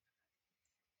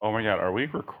Oh my God, are we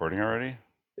recording already?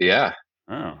 Yeah.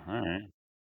 Oh, all right.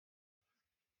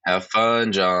 Have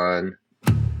fun, John.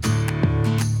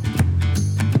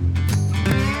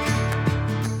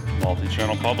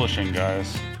 Multi-channel publishing,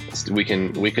 guys. We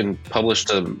can publish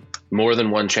to more than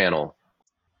one channel.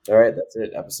 All right, that's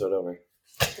it. Episode over.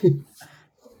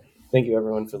 Thank you,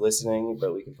 everyone, for listening,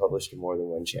 but we can publish to more than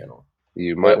one channel.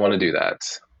 You might want to do that.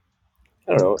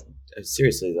 I don't know.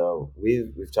 Seriously, though,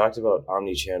 we've talked about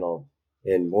omni-channel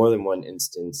in more than one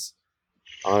instance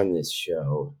on this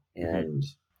show, and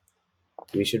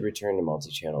we should return to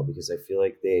multi-channel because I feel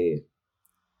like they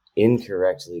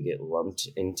incorrectly get lumped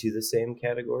into the same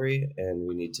category, and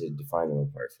we need to define them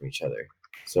apart from each other.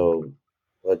 So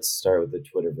let's start with the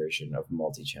Twitter version of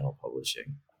multi-channel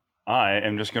publishing. I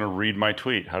am just going to read my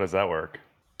tweet. How does that work?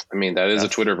 I mean, that is a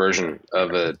Twitter version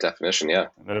of a definition, yeah.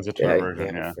 That is a Twitter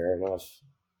version, yeah. Fair enough.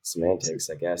 Semantics,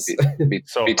 I guess. Be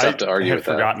tough to argue with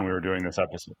that. I had forgotten we were doing this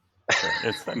episode.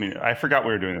 I forgot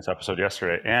we were doing this episode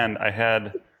yesterday, and I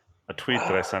had a tweet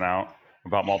that I sent out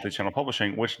about multi-channel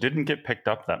publishing, which didn't get picked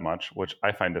up that much, which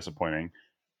I find disappointing.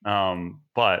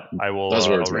 But I will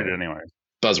Buzzwords, I'll read it anyway.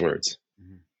 Buzzwords.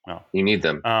 No. You need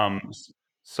them. I'm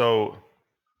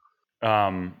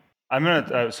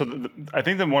gonna. I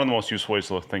think that one of the most useful ways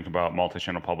to think about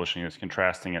multi-channel publishing is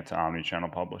contrasting it to omni-channel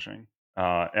publishing.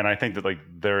 And I think that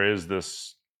there is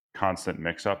this constant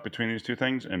mix-up between these two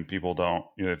things, and people don't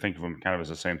they think of them kind of as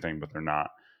the same thing, but they're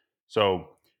not. So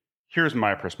here's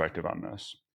my perspective on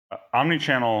this.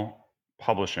 Omni-channel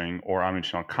publishing or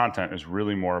omni-channel content is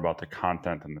really more about the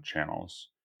content than the channels.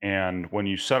 And when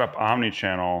you set up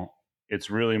omni-channel,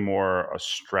 it's really more a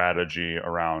strategy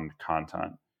around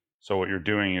content. So what you're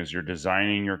doing is you're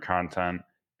designing your content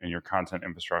and your content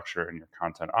infrastructure and your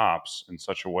content ops in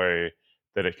such a way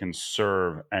that it can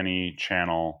serve any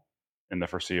channel in the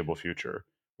foreseeable future,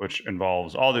 which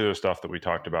involves all the other stuff that we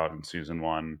talked about in season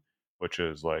 1, which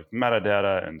is like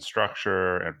metadata and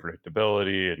structure and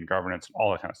predictability and governance and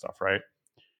all that kind of stuff, right?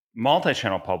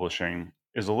 Multi-channel publishing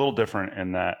is a little different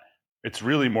in that it's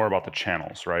really more about the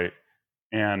channels, right?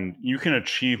 And you can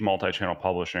achieve multi-channel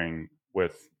publishing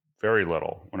with very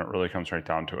little when it really comes right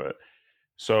down to it.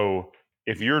 So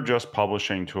if you're just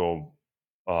publishing to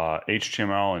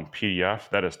HTML and PDF,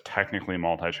 that is technically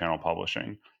multi-channel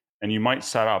publishing. And you might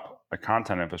set up a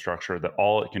content infrastructure that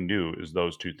all it can do is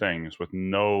those two things with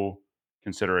no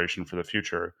consideration for the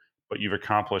future, but you've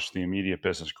accomplished the immediate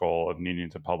business goal of needing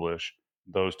to publish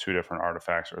those two different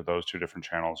artifacts or those two different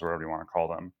channels or whatever you want to call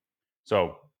them.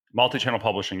 So multi-channel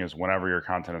publishing is whenever your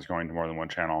content is going to more than one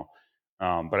channel.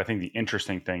 But I think the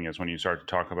interesting thing is when you start to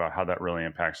talk about how that really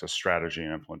impacts the strategy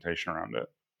and implementation around it.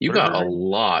 You got a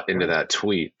lot into that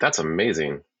tweet. That's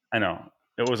amazing. I know.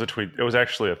 It was a tweet. It was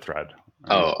actually a thread.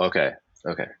 Oh, okay.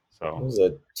 So it was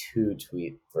a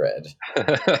 2-tweet thread.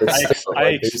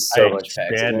 I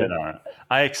expanded on it.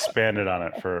 I expanded on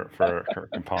it for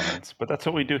components, but that's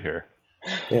what we do here.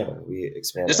 Yeah, we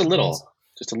expand just a little.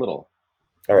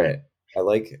 All right. I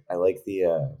like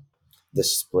the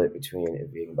split between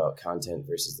it being about content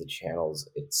versus the channels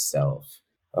itself.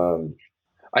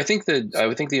 I think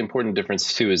the important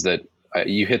difference too is that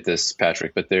you hit this,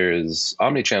 Patrick, but there is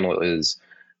omni-channel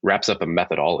wraps up a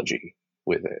methodology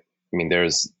with it. I mean, there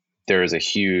is a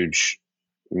huge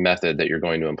method that you're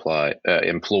going to employ. You're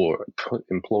not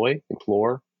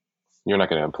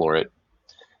going to implore it.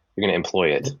 You're going to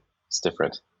employ it. It's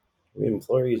different. We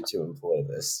implore you to employ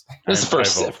this. This is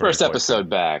first episode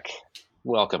back.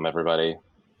 Welcome, everybody.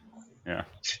 Yeah.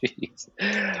 Jeez.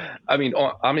 I mean,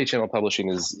 omni-channel publishing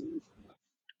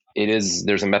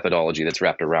there's a methodology that's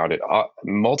wrapped around it.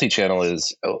 Multi-channel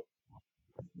is,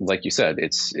 like you said,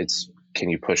 it's can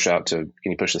you push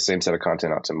the same set of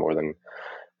content out to more than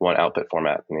one output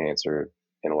format? And the answer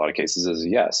in a lot of cases is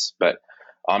yes. But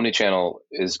omni-channel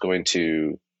is going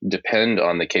to depend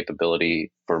on the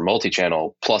capability for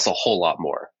multi-channel plus a whole lot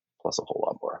more.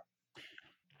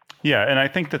 Yeah, and I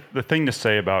think that the thing to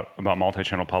say about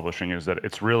multi-channel publishing is that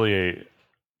it's really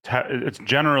it's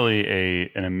generally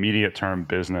an immediate term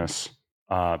business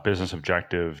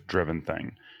objective driven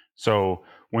thing. So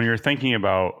when you're thinking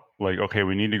about okay,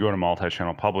 we need to go to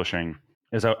multi-channel publishing,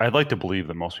 I'd like to believe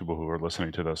that most people who are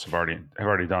listening to this have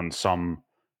already done some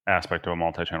aspect of a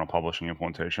multi-channel publishing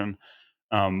implementation.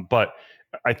 But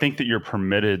I think that you're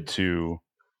permitted to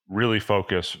really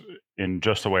focus in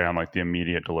just a way on the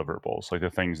immediate deliverables, the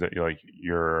things that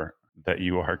you are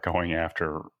going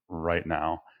after right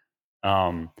now.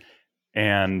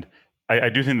 And I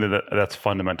do think that's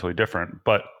fundamentally different,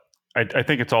 but I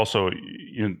think it's also,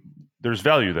 there's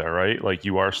value there, right?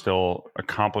 You are still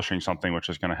accomplishing something which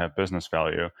is going to have business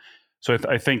value. So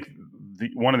I think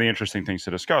one of the interesting things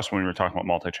to discuss when we were talking about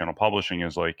multi-channel publishing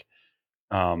is like,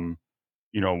 you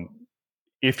know,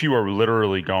 if you are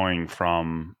literally going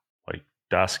from like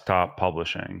desktop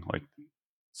publishing, like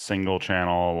single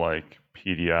channel, like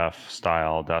PDF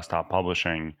style desktop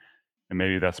publishing, and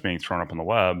maybe that's being thrown up on the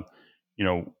web, you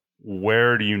know,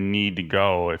 where do you need to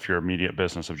go if your immediate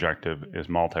business objective is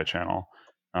multi-channel?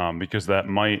 Because that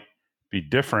might be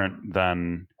different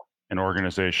than an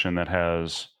organization that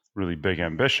has really big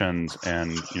ambitions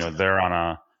and, you know, they're on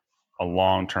a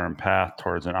long-term path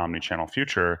towards an omni-channel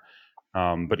future.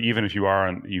 But even if you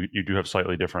are, you do have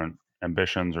slightly different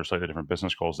ambitions or slightly different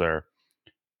business goals there.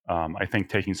 I think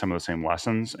taking some of the same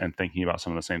lessons and thinking about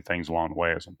some of the same things along the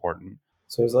way is important.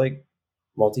 So it's like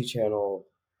multi-channel,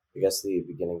 I guess the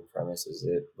beginning premise is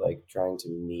it like trying to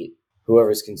meet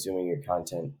whoever's consuming your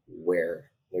content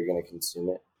where they're going to consume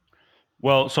it?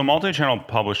 Well, so multi-channel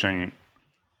publishing,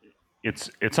 it's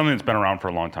something that's been around for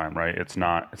a long time, right? It's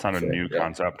not a new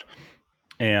concept.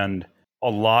 And a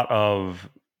lot of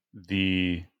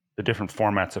the different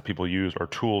formats that people use or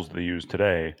tools that they use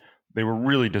today, they were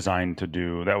really designed to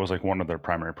do, that was like one of their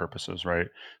primary purposes, right?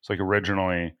 So like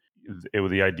originally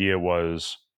the idea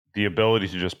was the ability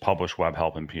to just publish web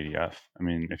help in PDF. I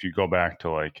mean, if you go back to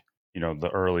like, you know, the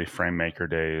early FrameMaker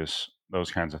days,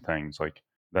 those kinds of things, like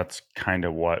that's kind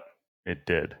of what it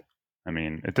did. I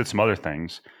mean, it did some other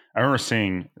things. I remember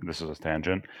seeing, this is a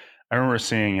tangent, I remember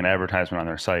seeing an advertisement on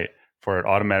their site for it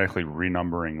automatically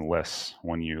renumbering lists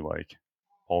when you like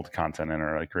pulled content in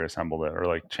or like reassembled it or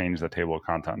like changed the table of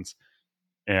contents.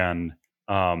 And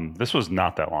this was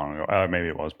not that long ago. Maybe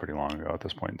it was pretty long ago at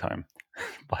this point in time,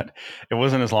 but it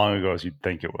wasn't as long ago as you'd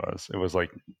think it was.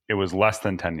 It was less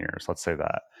than 10 years, let's say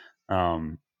that.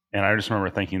 And I just remember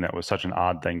thinking that was such an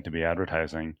odd thing to be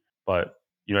advertising. But,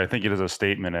 you know, I think it is a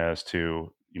statement as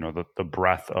to, you know, the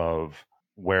breadth of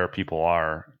where people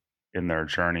are in their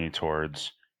journey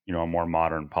towards, you know, a more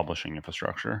modern publishing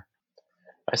infrastructure.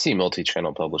 I see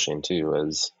multi-channel publishing too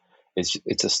as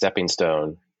it's a stepping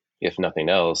stone, if nothing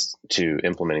else, to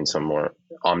implementing some more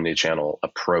omni-channel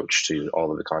approach to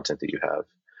all of the content that you have.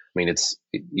 I mean,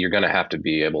 you're going to have to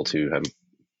be able to have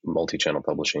multi-channel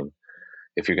publishing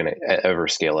if you're going to ever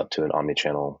scale up to an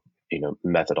omni-channel, you know,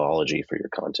 methodology for your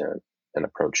content and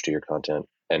approach to your content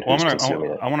and who's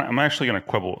consuming it. I'm actually going to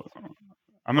quibble.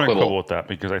 I'm going to quibble with that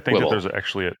because I think that there's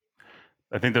actually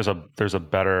I think there's a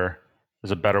better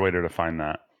way to define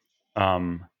that.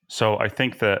 So I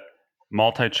think that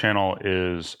multi-channel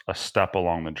is a step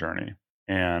along the journey,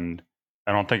 and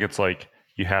I don't think it's like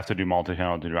you have to do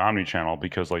multi-channel to do omni-channel,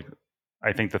 because like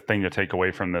I think the thing to take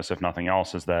away from this, if nothing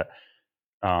else, is that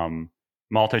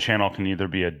multi-channel can either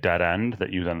be a dead end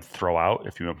that you then throw out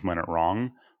if you implement it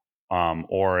wrong,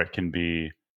 or it can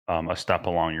be a step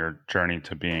along your journey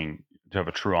to have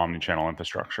a true omni-channel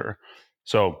infrastructure.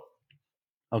 So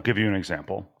I'll give you an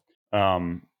example.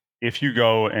 If you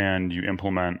go and you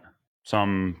implement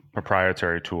some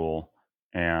proprietary tool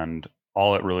and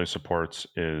all it really supports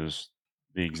is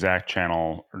the exact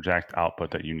channel or exact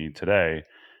output that you need today,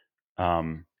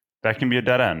 that can be a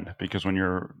dead end, because when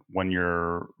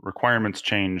your requirements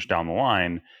change down the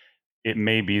line, it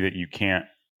may be that you can't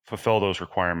fulfill those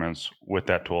requirements with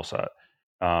that tool set.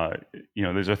 You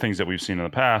know, these are things that we've seen in the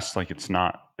past. Like, it's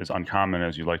not as uncommon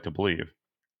as you'd like to believe.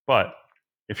 But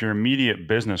if your immediate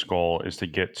business goal is to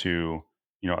get to,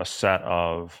 you know, a set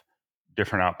of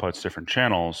different outputs, different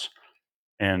channels,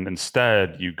 and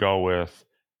instead you go with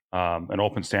an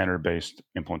open standard based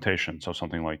implementation, so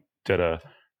something like DITA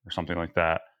or something like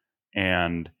that,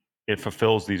 and it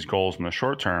fulfills these goals in the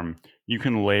short term, you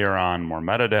can layer on more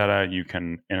metadata, you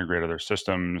can integrate other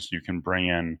systems, you can bring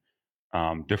in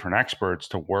different experts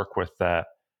to work with that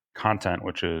content,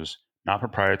 which is not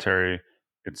proprietary,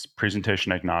 it's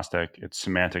presentation agnostic, it's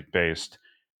semantic based,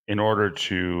 in order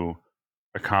to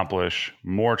accomplish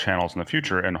more channels in the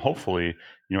future. And hopefully,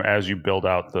 you know, as you build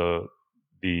out the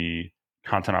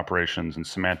content operations and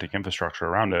semantic infrastructure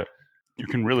around it, you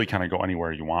can really kind of go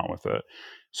anywhere you want with it.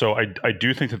 So I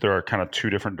do think that there are kind of two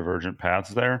different divergent paths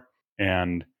there,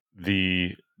 and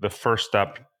the first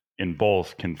step in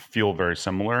both can feel very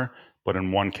similar, but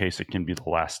in one case it can be the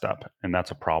last step, and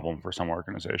that's a problem for some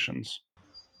organizations.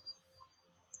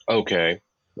 Okay.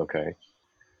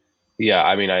 Yeah,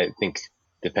 I mean, I think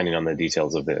depending on the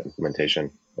details of the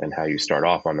implementation and how you start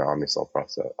off on the OmniCell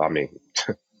process,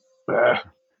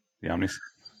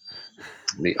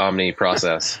 the Omni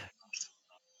process.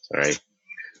 Sorry,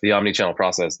 the omni-channel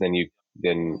process. That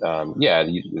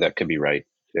could be right.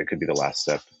 That could be the last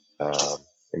step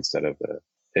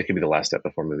it could be the last step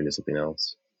before moving to something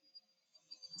else.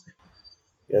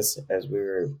 Yes, as we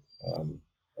were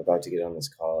about to get on this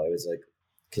call, I was like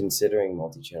considering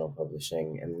multi-channel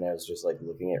publishing, and then I was just like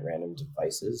looking at random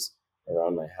devices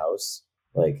around my house,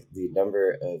 like the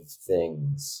number of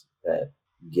things that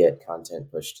get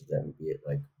content pushed to them, be it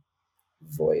like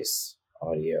voice,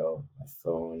 audio, my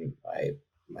phone,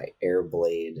 my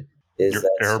Airblade. Your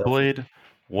Airblade?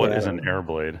 What is an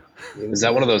Airblade? Is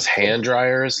that one of those hand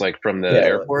dryers like from the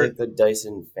airport? Like the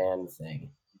Dyson fan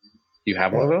thing. You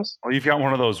have one of those? Oh, you've got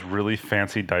one of those really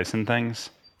fancy Dyson things?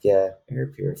 Yeah, air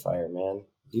purifier, man.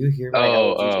 Do you hear my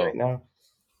allergies right now?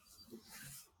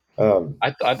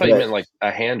 I thought you meant like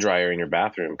a hand dryer in your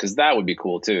bathroom, because that would be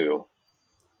cool too.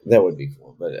 That would be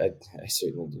cool, but I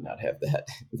certainly do not have that.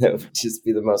 That would just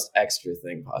be the most extra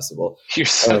thing possible. You're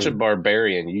such a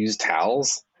barbarian. You use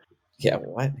towels? Yeah,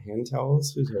 what? Hand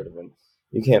towels? Who's heard of them?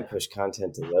 You can't push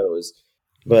content to those.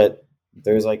 But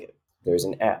there's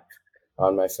an app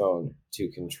on my phone to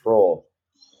control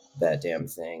that damn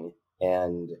thing,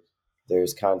 and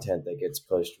there's content that gets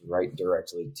pushed right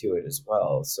directly to it as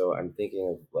well. So I'm thinking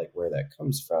of like where that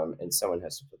comes from, and someone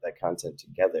has to put that content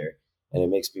together. And it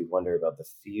makes me wonder about the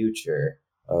future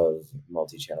of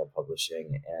multi-channel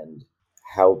publishing and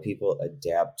how people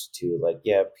adapt to, like,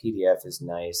 yeah, PDF is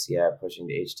nice. Yeah, pushing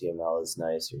to HTML is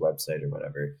nice, your website or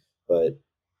whatever. But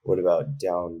what about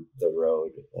down the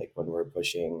road, like when we're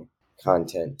pushing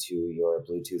content to your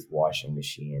Bluetooth washing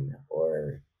machine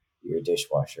or your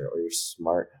dishwasher or your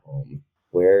smart home?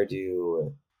 Where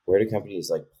do companies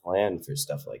like plan for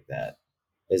stuff like that?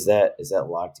 Is that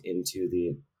locked into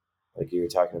the, like you were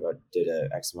talking about, data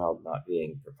XML not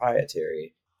being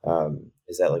proprietary?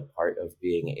 Is that like part of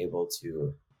being able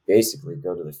to basically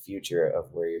go to the future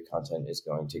of where your content is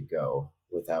going to go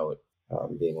without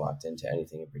being locked into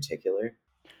anything in particular?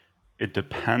 It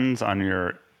depends on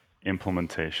your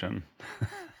implementation.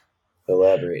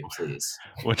 Elaborate, please.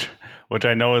 Which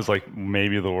I know is like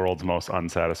maybe the world's most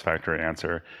unsatisfactory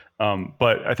answer.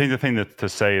 But I think the thing to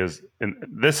say is, and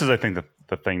this is, I think,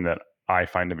 the thing that I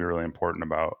find to be really important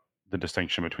about the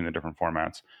distinction between the different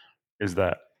formats, is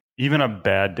that even a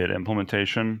bad DIT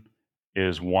implementation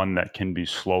is one that can be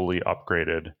slowly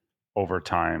upgraded over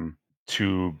time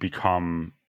to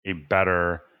become a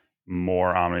better,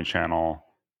 more omnichannel,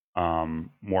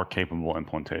 more capable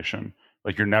implementation.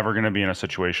 Like, you're never going to be in a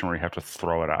situation where you have to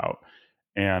throw it out.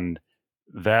 And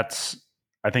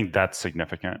I think that's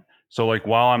significant. So like,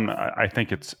 while I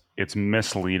think it's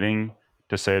misleading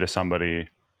to say to somebody,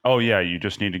 oh yeah, you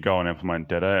just need to go and implement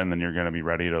DITA and then you're going to be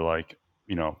ready to, like,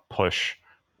 push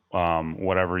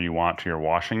whatever you want to your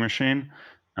washing machine.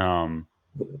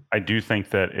 I do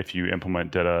think that if you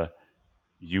implement DITA,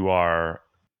 you are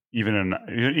even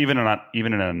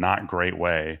in a not great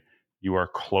way, you are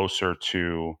closer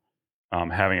to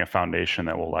having a foundation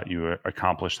that will let you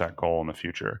accomplish that goal in the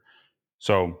future.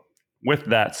 So with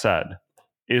that said,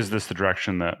 is this the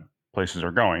direction that places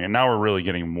are going? And now we're really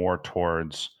getting more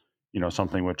towards,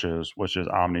 something which is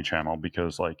omni-channel,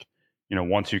 because, like,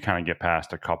 once you kind of get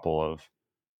past a couple of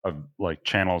like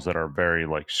channels that are very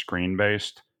like screen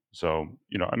based. So,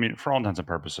 I mean, for all intents and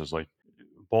purposes, like,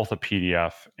 both a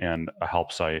PDF and a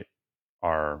help site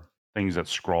are things that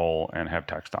scroll and have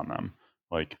text on them.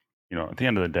 Like, at the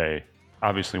end of the day,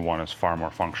 obviously one is far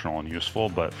more functional and useful,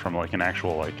 but from like an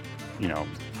actual, like,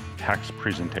 text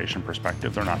presentation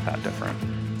perspective, they're not that different.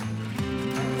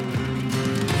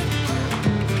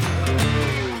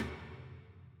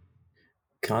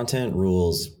 Content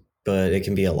rules, but it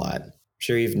can be a lot. I'm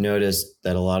sure you've noticed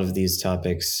that a lot of these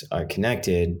topics are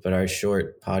connected, but our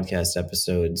short podcast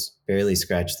episodes barely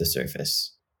scratch the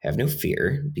surface. Have no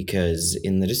fear, because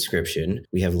in the description,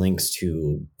 we have links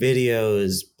to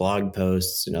videos, blog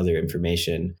posts, and other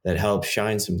information that help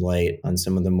shine some light on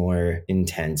some of the more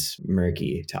intense,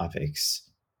 murky topics.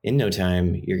 In no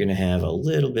time, you're going to have a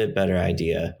little bit better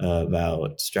idea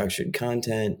about structured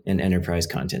content and enterprise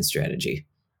content strategy.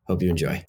 Hope you enjoy.